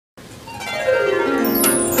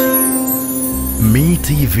Mi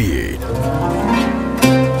TV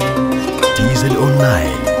TZ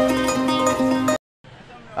Online.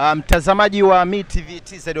 Mtazamaji wa Mi TV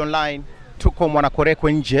TZ Online, tuko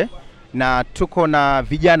Mwanakorekwe nje na tuko na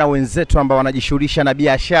vijana wenzetu ambao wanajishughulisha na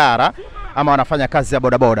biashara ama wanafanya kazi ya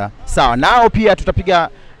bodaboda. Sawa, nao pia tutapiga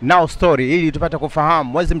nao story ili tupate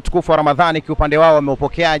kufahamu mwezi mtukufu wa Ramadhani kiupande wao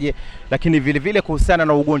wameupokeaje, lakini vile vile kuhusiana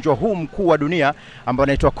na ugonjwa huu mkuu wa dunia ambao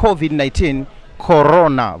unaitwa COVID-19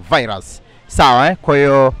 coronavirus. Sawa, kwa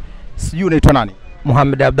hiyo sijui unaitwa nani?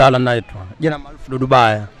 Muhammad Abdallah naitwa. Jina maarufu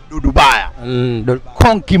Dudubaya. Dudubaya.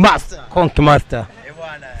 Konki Master. Konki Master.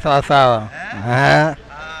 Sawa sawa.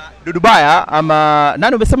 Dudubaya ama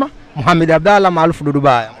nani umesema? Muhammad Abdallah maarufu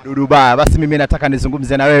Dudubaya. Dudubaya. Basi mimi nataka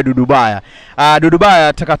nizungumze na wewe Dudubaya. Dudubaya,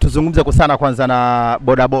 nataka tuzungumze kusana kwanza na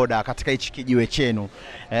bodaboda katika hichi kijiwe chenu.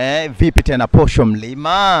 Vipi tena, posho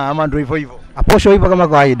mlima ama ndio hivyo hivyo? Posho hivyo kama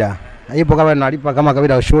kawaida. Ipo kama tunalipa kama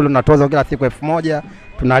kawaida ushuru, tunatoza kila siku 1000,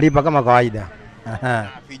 tunalipa kama kawaida.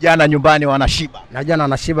 Vijana nyumbani wanashiba. Na vijana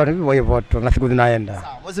wanashiba hivyo hivyo tu na siku zinaenda.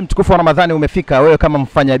 Sawa, mwezi mtukufu wa Ramadhani umefika. Wewe kama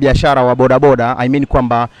mfanya biashara wa bodaboda, I mean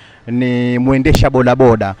kwamba ni muendesha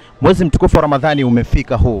bodaboda, mwezi mtukufu wa Ramadhani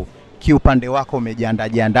umefika huu. Kiupande wako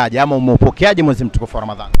umejiandaje ama umeupokeaje mwezi mtukufu wa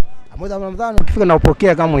Ramadhani? Mwezi wa Ramadhani ukifika na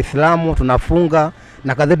upokea kama Muislamu, tunafunga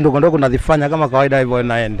na kazi ndogo ndogo tunazifanya kama kawaida hivyo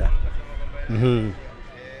inaenda.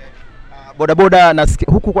 Bodaboda na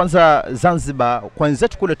huku kwanza Zanzibar,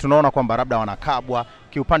 kwenzetu kule tunaona kwamba labda wanakabwa.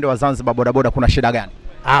 Kiupande wa Zanzibar bodaboda kuna shida gani?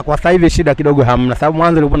 Kwa sasa hivi shida kidogo hamna, sababu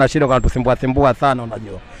mwanzo ulikuwa na shida kwa tusimbua sana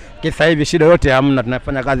unajua. Sasa hivi shida yote hamna,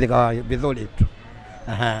 tunafanya kazi kwa vizuri tu.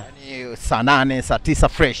 Ni saa 8, saa 9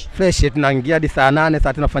 fresh tunaingia hadi saa 8, saa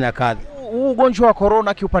 9 tunafanya kazi. Ugonjwa wa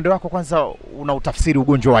corona kiupande wako kwanza una utafsiri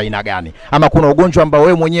ugonjwa wa aina gani? Ama kuna ugonjwa ambao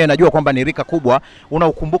wewe mwenyewe najua kwamba ni rika kubwa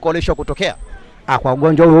unaukumbuka ulisha kutokea? Kwa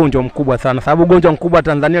ugonjwa huu ndio mkubwa sana, sababu ugonjwa mkubwa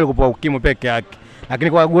Tanzania ulikuwa ukimwi peke yake.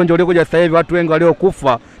 Lakini kwa ugonjwa ule kuja sasa hivi watu wengi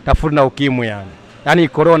waliokufa tofauti na ukimwi yani. Yaani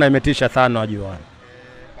corona imetisha sana unajua.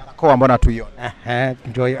 Barakoa mbona tuione?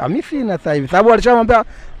 Ndio amisi na sasa hivi. Sababu walishamwambia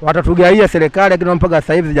watatugaia serikali, lakini mpaka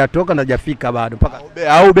sasa hivi zijatoka na hajafika bado. Mpaka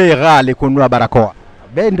au bei ghali kununua barakoa.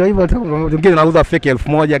 Bei ndio hivyo, wengine wanauza fake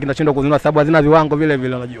 1000 kinashindwa kununua sababu hazina viwango vile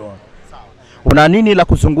vile unajua. Una nini la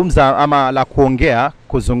kuzungumza ama la kuongea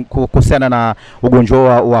kuhusiana na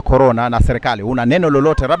ugonjwa wa corona na serikali? Una neno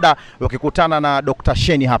lolote labda ukikutana na Dr.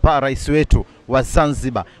 Sheni hapa, rais wetu wa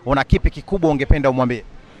Zanzibar, una kipi kikubwa ungependa umwambie?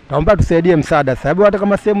 Naomba tusaidie msaada sababu hata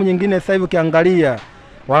kama sehemu nyingine sasa hivi ukiangalia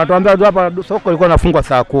wanatuambia hapa soko lilikuwa linafungwa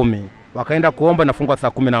saa 10, wakaenda kuomba inafungwa saa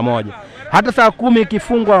 11. Hata saa 10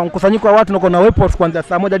 ikifungwa mkusanyiko wa watu na wepo kuanzia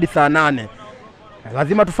saa 1 hadi saa 8.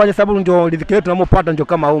 Lazima tufanye sababu ndio riziki yetu tunamopata ndio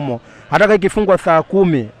kama humo. Hata kama ikifungwa saa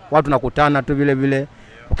 10 watu nakutana tu vile vile.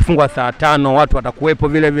 Ukifungwa saa 5 watu watakuwepo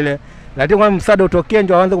vile vile. Lakini kwa msaada utokee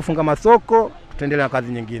ndio waanze kufunga masoko, tutaendelea na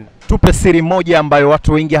kazi nyingine. Tupe siri moja ambayo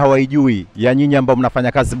watu wengi hawaijui ya nyinyi ambao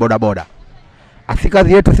mnafanya kazi bodaboda.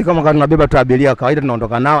 Kazi yetu si kama tunabeba tu abiria kawaida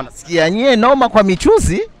tunaondoka nao. Nasikia nyewe noma kwa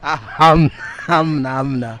michuzi?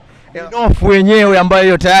 Hamna. Nofu wenyewe ambayo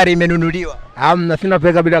hiyo tayari imenunuliwa. Hamna, sina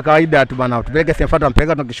peka bila kawaida tu bana. Tupeleke sefata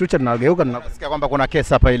mpeka tunakishusha tunageuka tunasikia kwamba kuna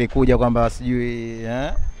kesi hapa ilikuja kwamba sijui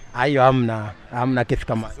Hayo hamna kesi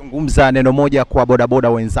kama. Zungumza neno moja kwa bodaboda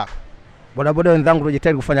wenzako. Bodaboda wenzangu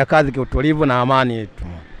tujitahidi kufanya kazi kwa utulivu na amani tu.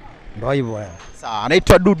 Ndio hivyo. Sawa,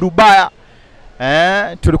 anaitwa Dudubaya.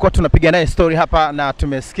 Tulikuwa tunapiga naye story hapa na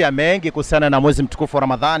tumesikia mengi kuhusiana na mwezi mtukufu wa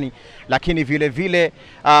Ramadhani, lakini vile vile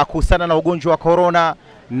kuhusiana na ugonjwa wa corona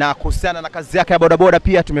na kuhusiana na kazi yake ya bodaboda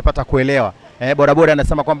pia tumepata kuelewa. Bodaboda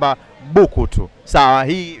anasema kwamba buku tu. Sawa,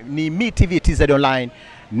 hii ni Mi TV TZ Online.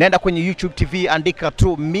 Nenda kwenye YouTube TV, andika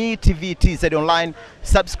tu Mi TV TZ Online,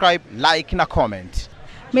 subscribe, like na comment.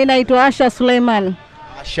 Mimi naitwa Asha Suleiman.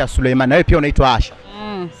 Asha Suleiman, na wewe pia unaitwa Asha?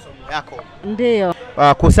 Somo yako? Ndio.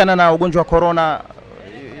 Kuhusiana na ugonjwa wa corona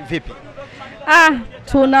vipi?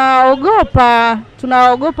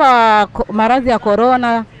 Tunaogopa maradhi ya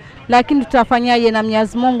corona, lakini tutafanyaje? Na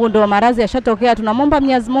Mwenyezi Mungu ndio maradhi yashatokea, tunamwomba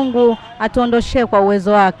Mwenyezi Mungu atuondoshee kwa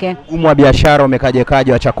uwezo wake. Ugumu wa biashara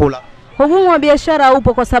umekaje wa chakula? Ugumu wa biashara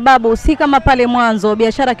upo kwa sababu si kama pale mwanzo,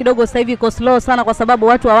 biashara kidogo sasa hivi iko slow sana kwa sababu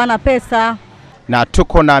watu hawana pesa. Na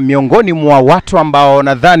tuko na miongoni mwa watu ambao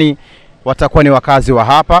nadhani watakuwa ni wakazi wa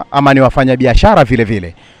hapa ama ni wafanya biashara vile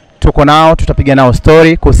vile. Tuko nao, tutapiga nao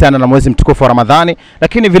story kuhusiana na mwezi mtukufu wa Ramadhani,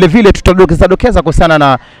 lakini vile vile tutadokeza kuhusiana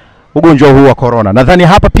na ugonjwa huu wa corona. Nadhani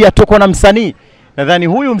hapa pia tuko na msanii. Nadhani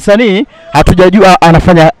huyu msanii hatujajua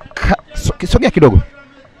anafanya sogea kidogo.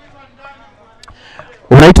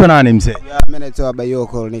 Unaitwa nani mzee? Mimi naitwa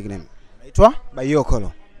Bayoko nickname. Unaitwa?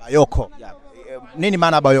 Bayoko. Bayoko. Nini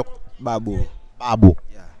maana Bayoko? Babu.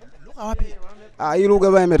 Lugha wapi? Hii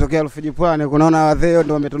lugha bwana imetokea Rufiji Pwani. Kunaona wazee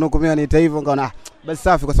ndio wametunuku mimi niita hivyo, nikaona basi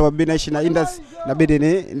safi, kwa sababu mimi naishi na industry inabidi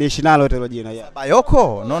niishi nalo hilo jina.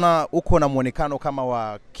 Bayoko, naona uko na muonekano kama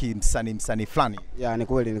wa msanii fulani. Ni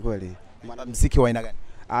kweli. Muziki wa aina gani?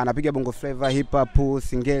 Napiga bongo flavor, hip hop,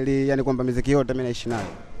 singeli, yani kwamba muziki yote mimi naishi nayo.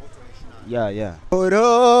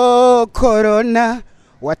 Corona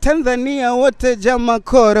wa Tanzania wote jama,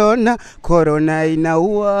 corona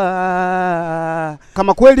inaua.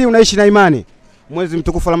 Kama kweli unaishi na imani, mwezi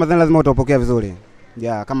mtukufu wa Ramadhani lazima utapokea vizuri.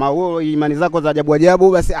 Kama wewe imani zako za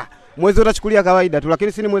ajabu basi mwezi utachukulia kawaida tu,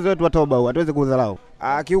 lakini si ni mwezi wetu wa toba huu, hatuwezi kudharau.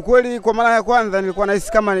 Kiukweli kwa mara ya kwanza nilikuwa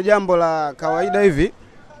nahisi kama ni jambo la kawaida hivi.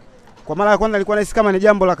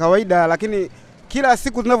 Lakini kila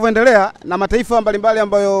siku tunavyoendelea na mataifa mbalimbali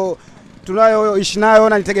ambayo tunayoishi nayo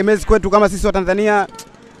na nitegemezi kwetu kama sisi wa Tanzania,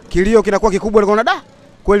 kilio kinakuwa kikubwa. Nikaona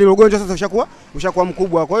kweli ugonjwa sasa ushakuwa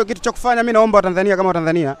mkubwa. Kwa hiyo kitu cha kufanya, mimi naomba Tanzania kama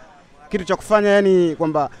Tanzania, kitu cha kufanya yani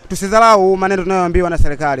kwamba tusidharau maneno tunayoambiwa na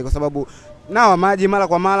serikali, kwa sababu nawa maji mara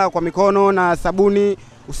kwa mara kwa mikono na sabuni,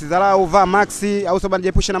 usidharau, vaa maxi au sababu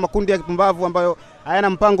jiepushe na makundi ya kipumbavu ambayo hayana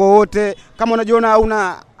mpango wote. Kama unajiona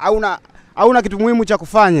hauna kitu muhimu cha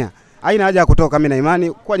kufanya, haina haja ya kutoka. Mimi na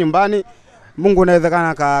imani kwa nyumbani Mungu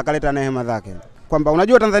anawezekana kaleta neema zake. Kwamba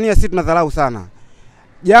unajua Tanzania sisi tunadharau sana.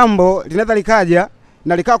 Jambo linaweza likaja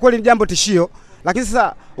na likaa kweli jambo tishio, lakini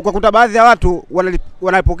sasa ukakuta baadhi ya watu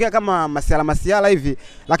wanapokea kama masiala hivi,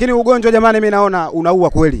 lakini ugonjwa jamani mimi naona unaua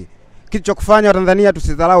kweli. Kitu cha kufanya wa Tanzania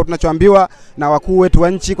tusidharau tunachoambiwa na wakuu wetu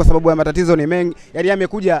wa nchi, kwa sababu ya matatizo ni mengi. Yaani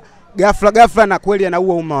yamekuja ghafla na kweli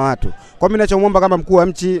yanaua umma wa watu. Kwa mimi ninachomuomba kama mkuu wa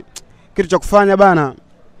nchi, kitu cha kufanya bana,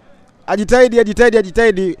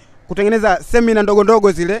 ajitahidi kutengeneza semina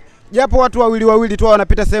ndogo zile, japo watu wawili tu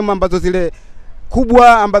wanapita sehemu ambazo zile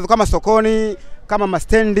kubwa, ambazo kama sokoni, kama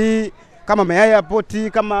mastendi, kama airport,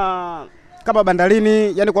 kama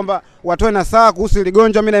bandarini, yani kwamba watoe na saa kuhusu ile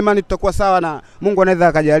gonjwa. Mimi na imani tutakuwa sawa na Mungu anaweza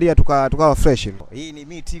akajalia tukawa fresh. Hii ni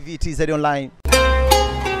MeTV TZ Online.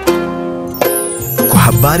 Kwa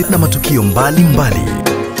habari na matukio mbalimbali,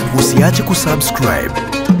 usiache kusubscribe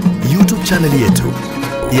YouTube channel yetu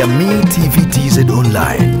ya MeTV TZ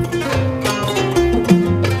Online.